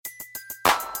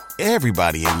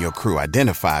Everybody in your crew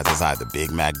identifies as either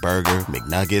Big Mac Burger,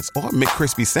 McNuggets, or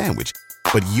McCrispy Sandwich.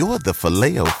 But you're the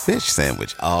Filet-O-Fish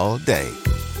Sandwich all day.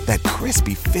 That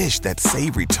crispy fish, that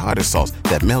savory tartar sauce,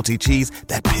 that melty cheese,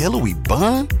 that pillowy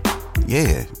bun.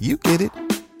 Yeah, you get it.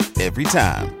 Every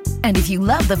time. And if you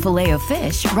love the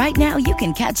Filet-O-Fish, right now you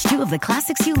can catch two of the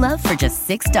classics you love for just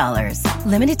 $6.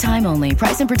 Limited time only.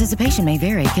 Price and participation may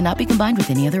vary. Cannot be combined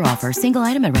with any other offer. Single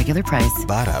item at regular price.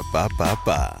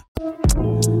 Ba-da-ba-ba-ba.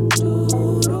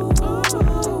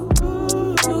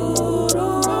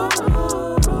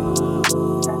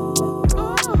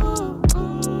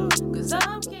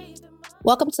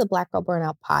 Welcome to the Black Girl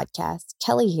Burnout Podcast.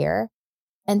 Kelly here.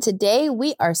 And today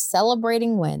we are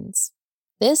celebrating wins.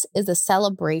 This is a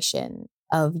celebration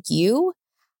of you.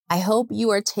 I hope you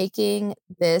are taking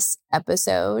this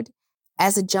episode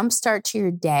as a jumpstart to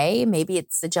your day. Maybe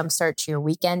it's a jumpstart to your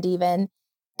weekend even.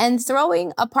 And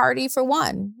throwing a party for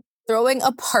one. Throwing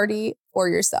a party for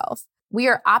yourself. We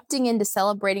are opting into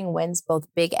celebrating wins, both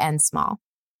big and small.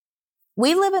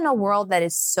 We live in a world that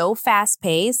is so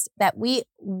fast-paced that we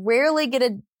rarely get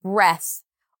a breath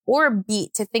or a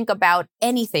beat to think about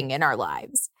anything in our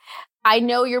lives. I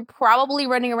know you're probably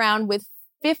running around with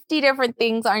 50 different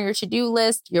things on your to-do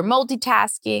list. You're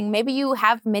multitasking. Maybe you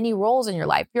have many roles in your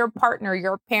life. You're a partner,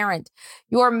 you're a parent,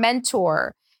 you're a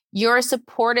mentor, you're a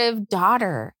supportive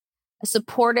daughter, a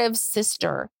supportive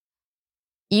sister.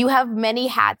 You have many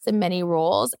hats and many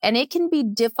roles, and it can be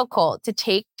difficult to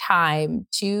take time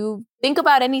to think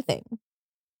about anything.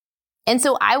 And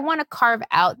so I want to carve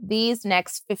out these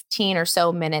next 15 or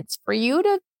so minutes for you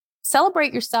to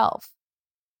celebrate yourself.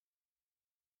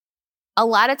 A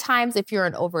lot of times, if you're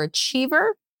an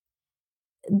overachiever,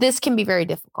 this can be very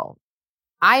difficult.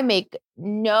 I make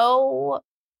no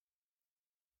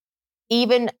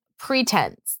even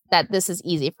pretense that this is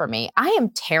easy for me. I am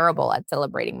terrible at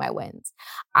celebrating my wins.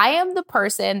 I am the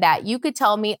person that you could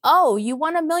tell me, oh, you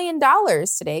won $1 million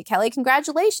today, Kelly,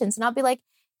 congratulations. And I'll be like,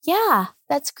 yeah,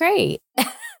 that's great.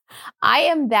 I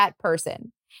am that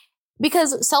person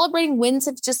because celebrating wins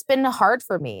have just been hard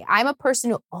for me. I'm a person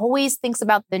who always thinks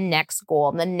about the next goal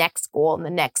and the next goal and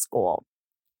the next goal.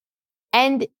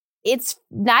 And it's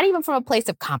not even from a place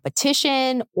of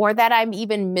competition or that I'm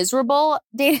even miserable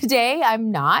day to day.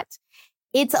 I'm not.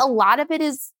 It's a lot of it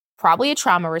is probably a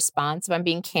trauma response, if I'm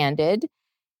being candid,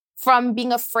 from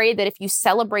being afraid that if you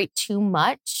celebrate too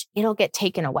much, it'll get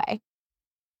taken away.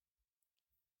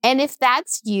 And if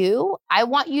that's you, I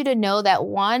want you to know that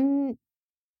one,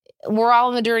 we're all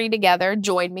on the journey together.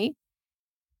 Join me.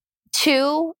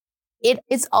 Two, it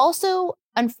is also,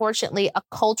 unfortunately, a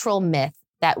cultural myth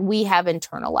that we have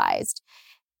internalized.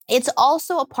 It's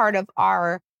also a part of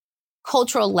our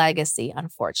cultural legacy,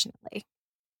 unfortunately.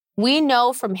 We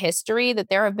know from history that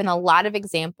there have been a lot of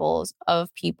examples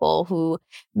of people who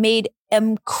made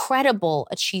incredible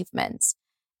achievements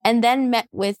and then met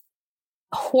with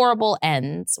horrible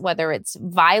ends, whether it's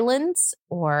violence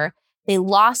or they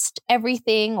lost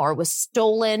everything or was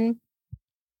stolen.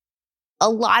 A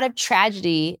lot of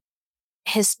tragedy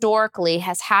historically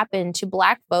has happened to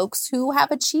Black folks who have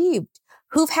achieved,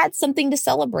 who've had something to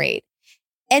celebrate.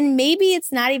 And maybe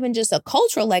it's not even just a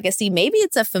cultural legacy. Maybe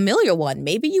it's a familial one.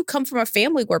 Maybe you come from a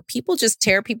family where people just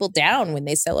tear people down when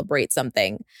they celebrate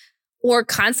something. Or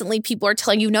constantly people are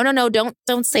telling you, no,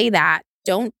 don't say that.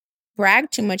 Don't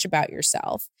brag too much about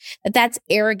yourself. That's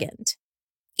arrogant.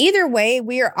 Either way,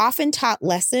 we are often taught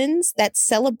lessons that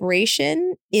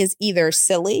celebration is either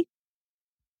silly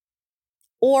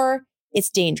or it's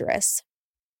dangerous.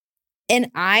 And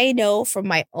I know from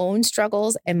my own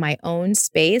struggles and my own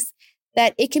space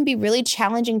that it can be really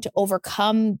challenging to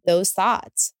overcome those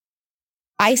thoughts.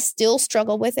 I still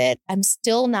struggle with it. I'm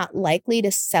still not likely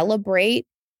to celebrate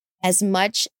as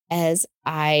much as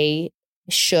I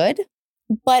should,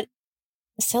 but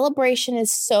celebration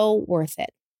is so worth it.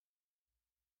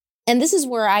 And this is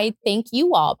where I thank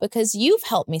you all because you've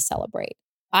helped me celebrate.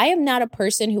 I am not a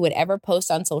person who would ever post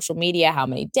on social media how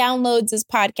many downloads this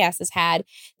podcast has had,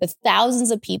 the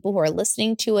thousands of people who are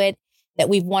listening to it, that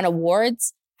we've won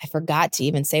awards. I forgot to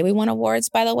even say we won awards,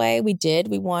 by the way. We did.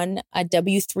 We won a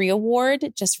W3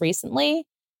 award just recently.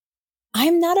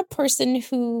 I'm not a person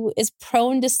who is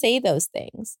prone to say those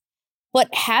things,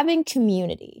 but having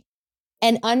community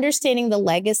and understanding the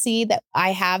legacy that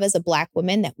I have as a Black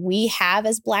woman, that we have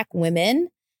as Black women,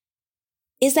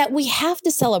 is that we have to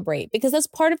celebrate because that's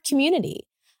part of community.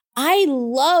 I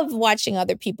love watching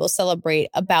other people celebrate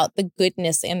about the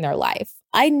goodness in their life.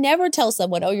 I never tell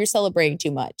someone, oh, you're celebrating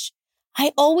too much.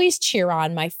 I always cheer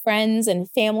on my friends and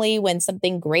family when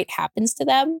something great happens to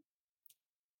them.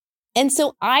 And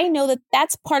so I know that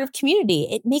that's part of community.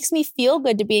 It makes me feel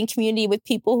good to be in community with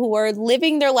people who are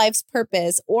living their life's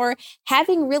purpose or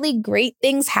having really great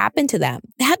things happen to them.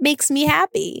 That makes me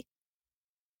happy.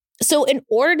 So in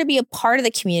order to be a part of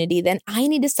the community, then I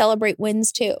need to celebrate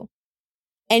wins too.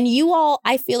 And you all,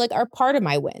 I feel like, are part of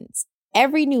my wins.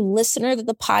 Every new listener that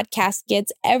the podcast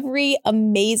gets, every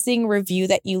amazing review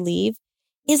that you leave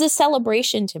is a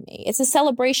celebration to me. It's a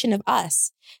celebration of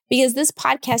us because this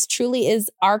podcast truly is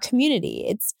our community.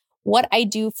 It's what I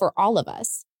do for all of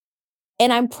us.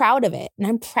 And I'm proud of it. And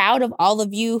I'm proud of all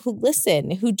of you who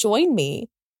listen, who join me,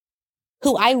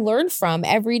 who I learn from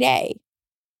every day.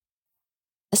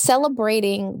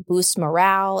 Celebrating boosts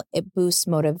morale. It boosts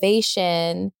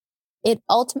motivation. It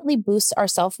ultimately boosts our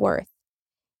self-worth.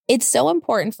 It's so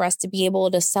important for us to be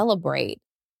able to celebrate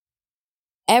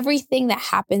everything that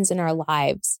happens in our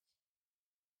lives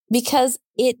because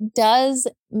it does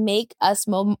make us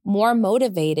more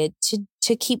motivated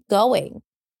to keep going.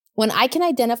 When I can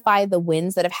identify the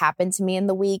wins that have happened to me in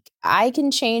the week, I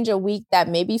can change a week that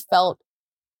maybe felt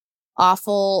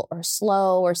awful or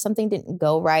slow or something didn't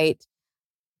go right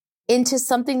into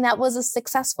something that was a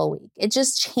successful week. It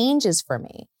just changes for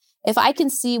me. If I can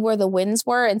see where the wins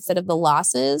were instead of the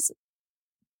losses,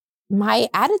 my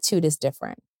attitude is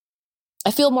different. I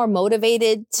feel more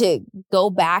motivated to go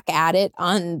back at it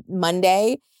on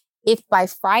Monday if by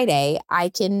Friday I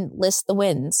can list the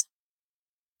wins.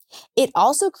 It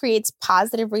also creates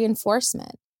positive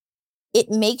reinforcement. It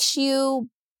makes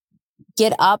you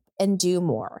get up and do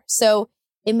more. So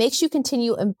it makes you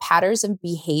continue in patterns of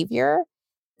behavior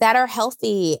that are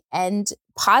healthy and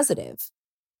positive.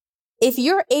 If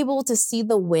you're able to see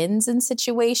the wins in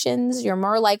situations, you're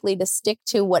more likely to stick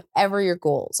to whatever your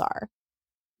goals are.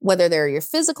 Whether they're your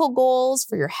physical goals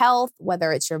for your health,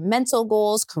 whether it's your mental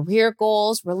goals, career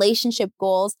goals, relationship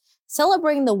goals,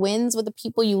 celebrating the wins with the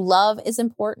people you love is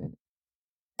important.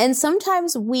 And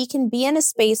sometimes we can be in a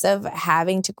space of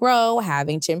having to grow,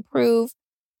 having to improve,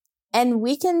 and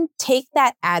we can take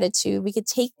that attitude, we could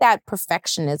take that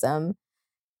perfectionism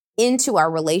into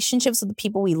our relationships with the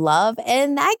people we love,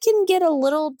 and that can get a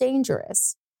little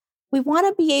dangerous. We want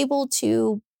to be able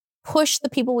to push the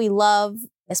people we love,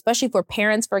 especially for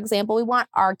parents, for example. We want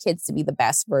our kids to be the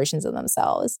best versions of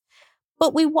themselves,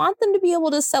 but we want them to be able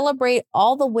to celebrate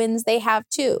all the wins they have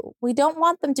too. We don't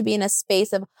want them to be in a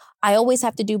space of, I always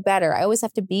have to do better, I always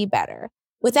have to be better,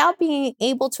 without being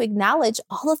able to acknowledge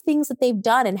all the things that they've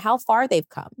done and how far they've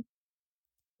come.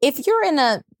 If you're in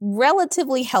a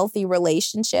relatively healthy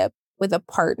relationship with a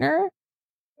partner,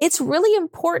 it's really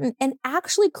important and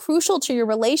actually crucial to your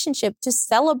relationship to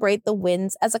celebrate the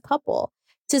wins as a couple,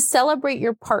 to celebrate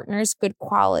your partner's good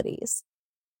qualities.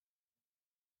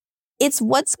 It's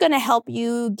what's going to help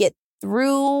you get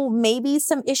through maybe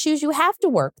some issues you have to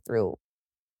work through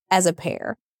as a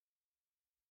pair.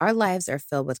 Our lives are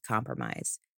filled with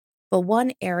compromise, but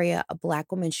one area a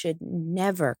Black woman should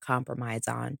never compromise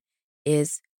on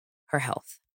is her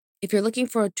health. If you're looking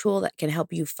for a tool that can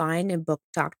help you find and book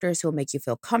doctors who will make you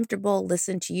feel comfortable,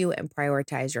 listen to you, and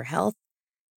prioritize your health,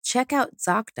 check out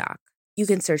ZocDoc. You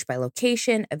can search by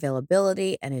location,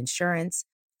 availability, and insurance.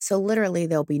 So literally,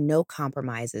 there'll be no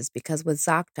compromises because with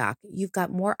ZocDoc, you've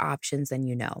got more options than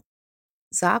you know.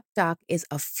 ZocDoc is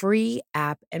a free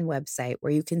app and website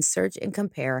where you can search and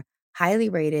compare highly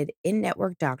rated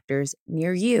in-network doctors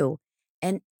near you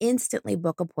and instantly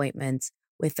book appointments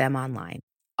with them online.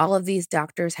 All of these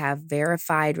doctors have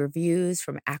verified reviews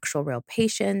from actual real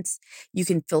patients. You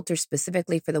can filter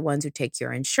specifically for the ones who take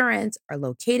your insurance, are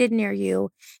located near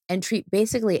you, and treat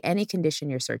basically any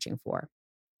condition you're searching for.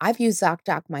 I've used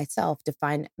ZocDoc myself to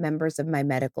find members of my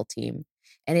medical team,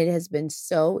 and it has been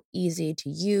so easy to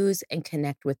use and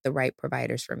connect with the right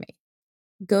providers for me.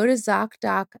 Go to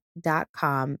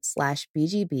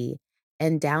ZocDoc.com/BGB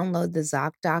and download the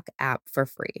ZocDoc app for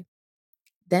free.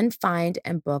 Then find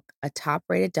and book a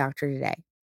top-rated doctor today.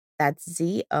 That's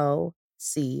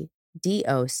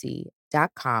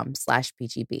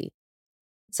ZocDoc.com/BGB.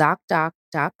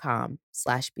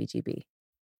 ZocDoc.com/BGB.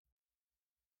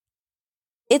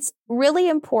 It's really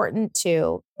important,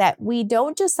 too, that we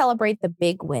don't just celebrate the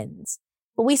big wins,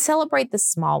 but we celebrate the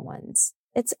small ones.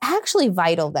 It's actually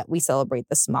vital that we celebrate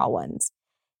the small ones.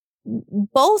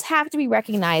 Both have to be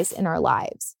recognized in our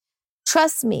lives.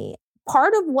 Trust me,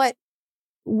 part of what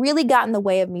really got in the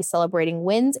way of me celebrating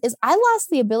wins is I lost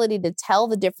the ability to tell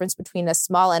the difference between a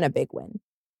small and a big win.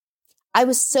 I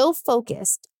was so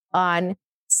focused on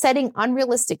setting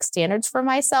unrealistic standards for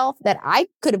myself that I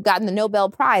could have gotten the Nobel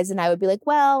Prize and I would be like,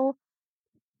 well,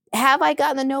 have I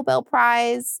gotten the Nobel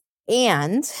Prize?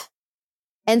 And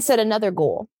set another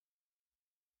goal.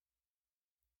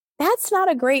 That's not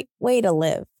a great way to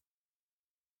live.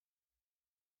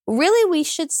 Really, we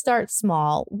should start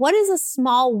small. What is a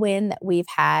small win that we've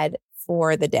had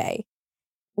for the day?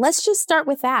 Let's just start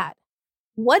with that.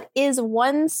 What is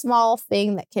one small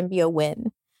thing that can be a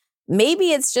win?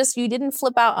 Maybe it's just you didn't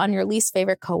flip out on your least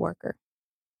favorite coworker.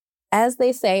 As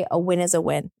they say, a win is a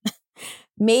win.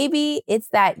 Maybe it's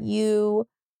that you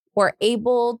were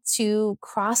able to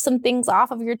cross some things off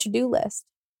of your to-do list.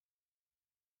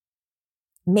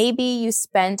 Maybe you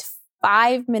spent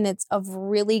 5 minutes of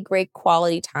really great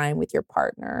quality time with your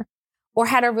partner or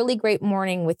had a really great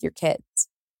morning with your kids.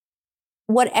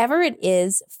 Whatever it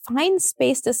is, find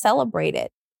space to celebrate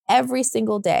it every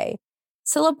single day.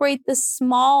 Celebrate the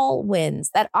small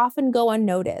wins that often go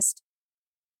unnoticed.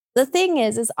 The thing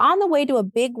is on the way to a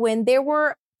big win, there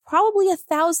were probably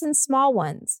 1,000 small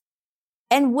ones.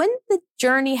 And wouldn't the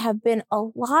journey have been a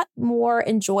lot more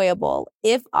enjoyable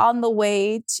if on the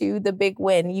way to the big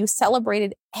win, you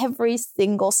celebrated every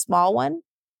single small one?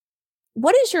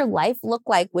 What does your life look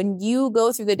like when you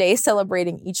go through the day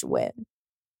celebrating each win?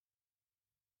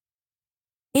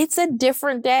 It's a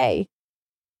different day.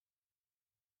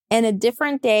 And a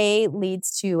different day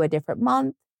leads to a different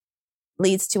month,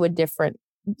 leads to a different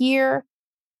year,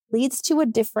 leads to a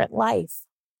different life.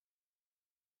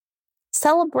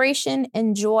 Celebration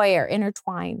and joy are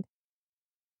intertwined.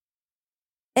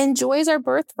 And joy is our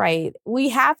birthright. We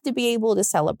have to be able to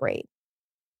celebrate.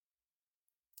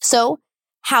 So,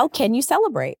 how can you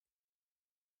celebrate?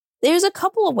 There's a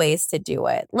couple of ways to do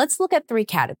it. Let's look at 3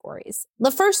 categories. The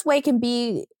first way can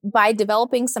be by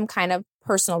developing some kind of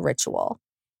personal ritual.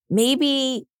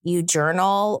 Maybe you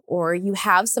journal or you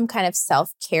have some kind of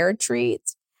self-care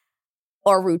treat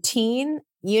or routine.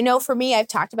 You know, for me, I've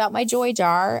talked about my Joy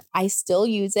Jar. I still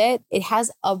use it. It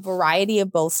has a variety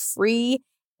of both free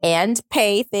and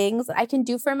pay things that I can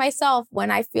do for myself when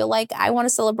I feel like I want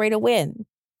to celebrate a win.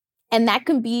 And that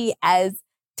can be as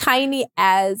tiny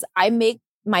as I make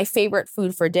my favorite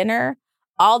food for dinner,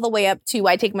 all the way up to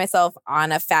I take myself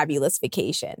on a fabulous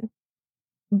vacation.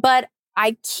 But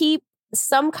I keep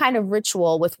some kind of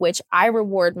ritual with which I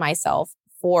reward myself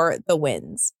for the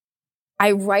wins.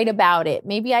 I write about it.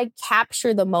 Maybe I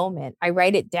capture the moment. I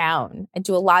write it down. I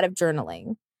do a lot of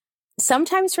journaling.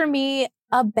 Sometimes for me,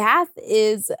 a bath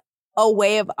is a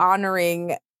way of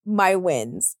honoring my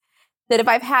wins. That if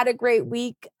I've had a great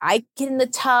week, I get in the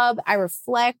tub, I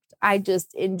reflect, I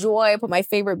just enjoy, put my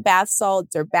favorite bath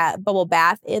salts or bubble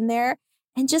bath in there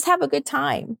and just have a good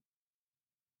time.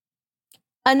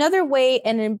 Another way,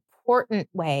 an important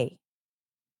way,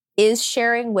 is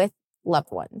sharing with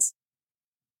loved ones.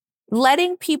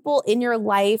 Letting people in your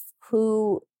life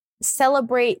who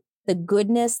celebrate the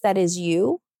goodness that is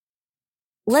you,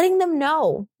 letting them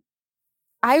know.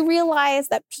 I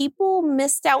realized that people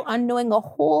missed out on knowing a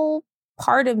whole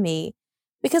part of me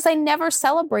because I never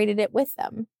celebrated it with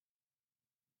them.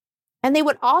 And they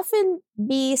would often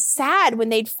be sad when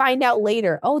they'd find out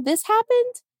later, oh, this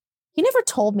happened? You never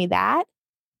told me that.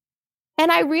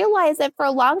 And I realized that for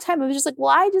a long time, I was just like, well,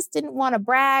 I just didn't want to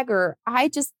brag, or I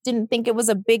just didn't think it was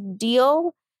a big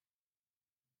deal.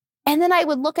 And then I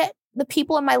would look at the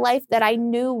people in my life that I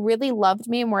knew really loved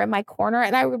me and were in my corner.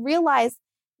 And I would realize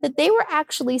that they were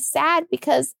actually sad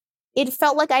because it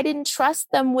felt like I didn't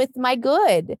trust them with my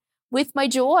good, with my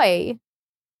joy.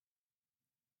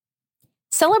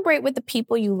 Celebrate with the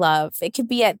people you love. It could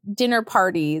be at dinner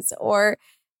parties or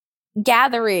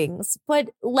gatherings, but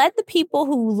let the people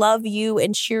who love you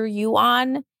and cheer you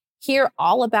on hear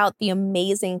all about the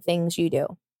amazing things you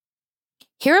do.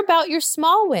 Hear about your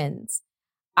small wins.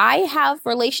 I have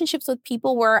relationships with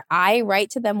people where I write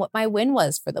to them what my win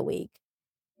was for the week.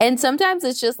 And sometimes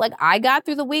it's just like, I got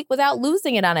through the week without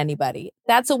losing it on anybody.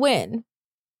 That's a win.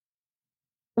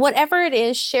 Whatever it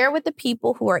is, share with the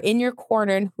people who are in your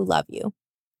corner and who love you.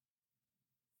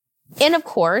 And of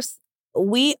course,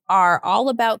 we are all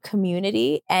about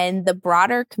community and the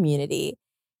broader community,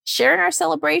 sharing our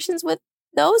celebrations with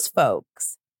those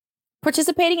folks,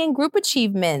 participating in group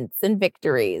achievements and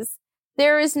victories.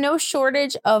 There is no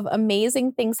shortage of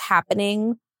amazing things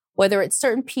happening, whether it's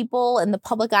certain people in the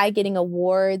public eye getting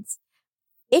awards.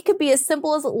 It could be as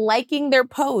simple as liking their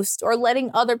post or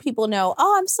letting other people know,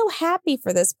 oh, I'm so happy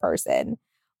for this person,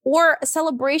 or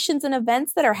celebrations and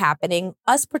events that are happening,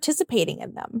 us participating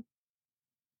in them.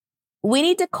 We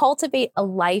need to cultivate a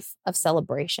life of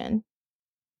celebration.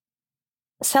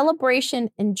 Celebration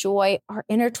and joy are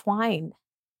intertwined.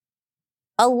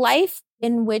 A life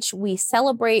in which we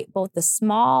celebrate both the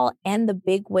small and the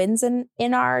big wins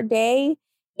in our day,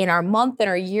 in our month, in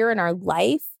our year, in our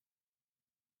life,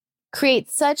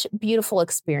 creates such beautiful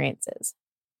experiences.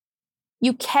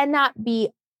 You cannot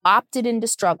be opted into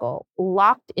struggle,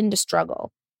 locked into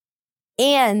struggle,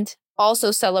 and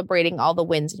also celebrating all the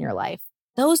wins in your life.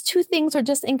 Those two things are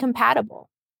just incompatible.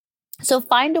 So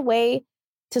find a way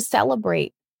to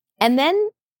celebrate and then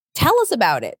tell us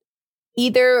about it.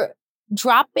 Either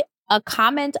drop a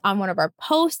comment on one of our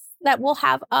posts that we'll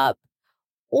have up,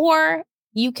 or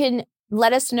you can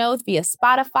let us know via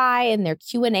Spotify in their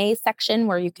Q&A section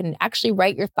where you can actually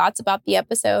write your thoughts about the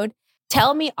episode.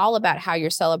 Tell me all about how you're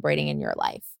celebrating in your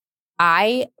life.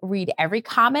 I read every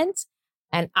comment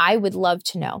and I would love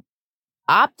to know.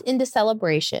 Opt into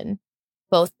celebration,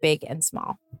 both big and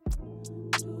small.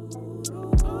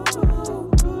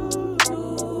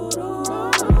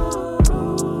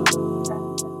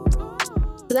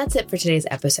 So that's it for today's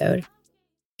episode.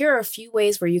 Here are a few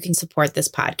ways where you can support this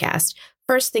podcast.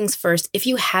 First things first, if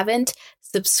you haven't,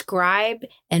 subscribe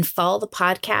and follow the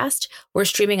podcast. We're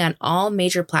streaming on all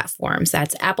major platforms.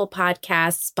 That's Apple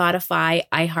Podcasts, Spotify,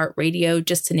 iHeartRadio,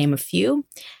 just to name a few.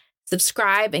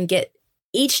 Subscribe and get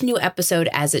each new episode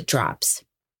as it drops.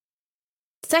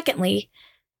 Secondly,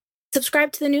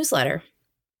 subscribe to the newsletter.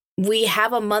 We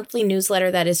have a monthly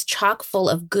newsletter that is chock full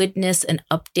of goodness and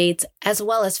updates, as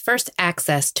well as first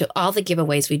access to all the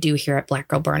giveaways we do here at Black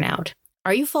Girl Burnout.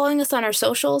 Are you following us on our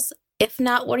socials? If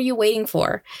not, what are you waiting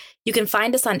for? You can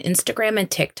find us on Instagram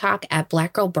and TikTok at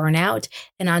Black Girl Burnout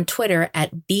and on Twitter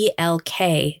at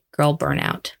BLK Girl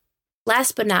Burnout.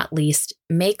 Last but not least,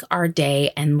 make our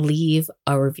day and leave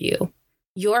a review.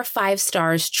 Your 5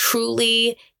 stars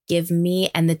truly give me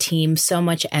and the team so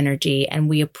much energy, and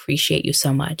we appreciate you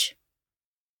so much.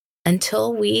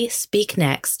 Until we speak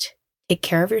next, take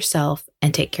care of yourself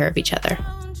and take care of each other.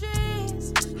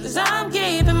 'Cause I'm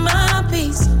keeping my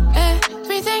peace.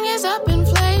 Everything is up in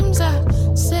flames. I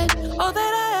said all that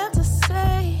I have to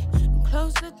say.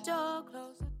 Close the door,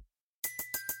 close the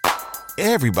door.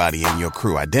 Everybody in your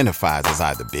crew identifies as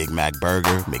either Big Mac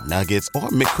Burger, McNuggets, or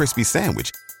McCrispy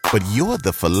Sandwich. But you're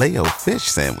the Filet-O-Fish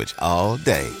Sandwich all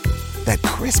day. That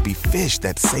crispy fish,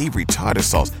 that savory tartar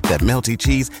sauce, that melty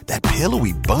cheese, that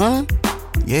pillowy bun.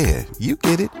 Yeah, you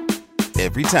get it.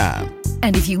 Every time.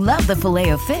 And if you love the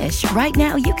Filet-O-Fish, right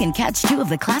now you can catch 2 of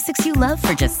the classics you love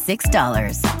for just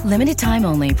 $6. Limited time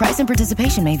only. Price and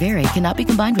participation may vary. Cannot be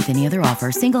combined with any other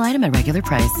offer. Single item at regular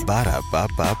price.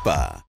 Ba-da-ba-ba-ba.